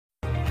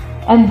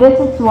And this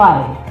is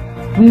why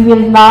we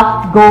will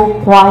not go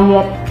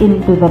quiet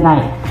into the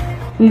night.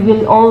 We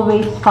will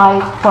always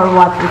fight for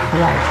what is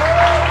right.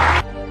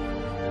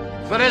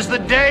 But as the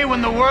day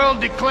when the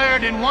world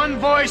declared in one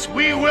voice,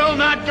 we will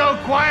not go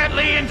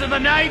quietly into the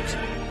night,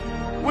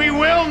 we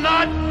will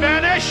not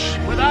vanish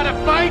without a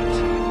fight.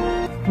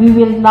 We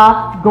will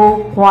not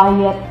go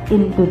quiet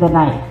into the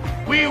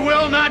night. We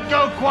will not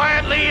go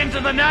quietly into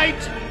the night.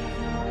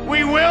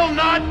 We will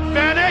not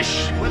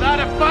vanish without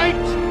a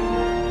fight.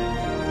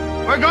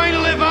 We're going to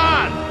live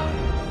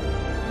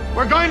on.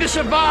 We're going to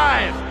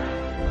survive.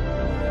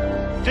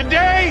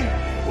 Today,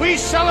 we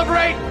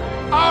celebrate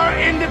our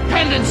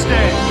Independence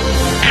Day.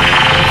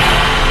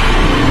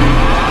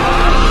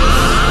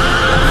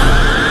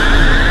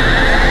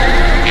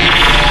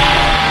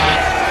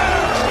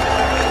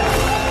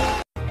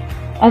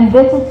 And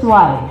this is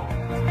why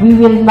we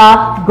will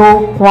not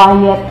go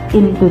quiet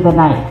into the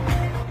night.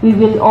 We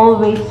will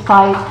always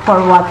fight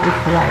for what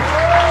is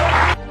right.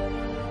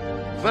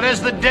 But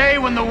as the day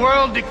when the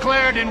world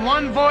declared in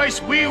one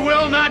voice, we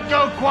will not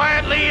go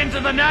quietly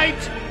into the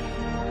night,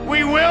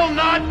 we will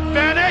not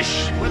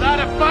vanish without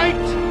a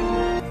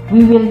fight.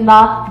 We will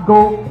not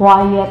go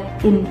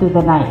quiet into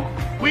the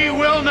night. We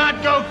will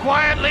not go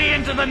quietly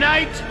into the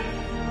night.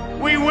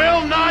 We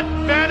will not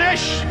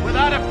vanish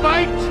without a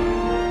fight.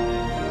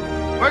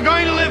 We're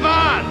going to live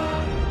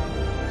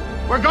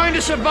on. We're going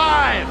to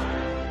survive.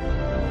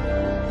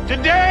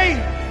 Today,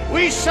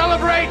 we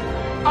celebrate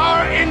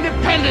our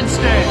Independence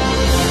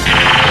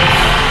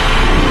Day.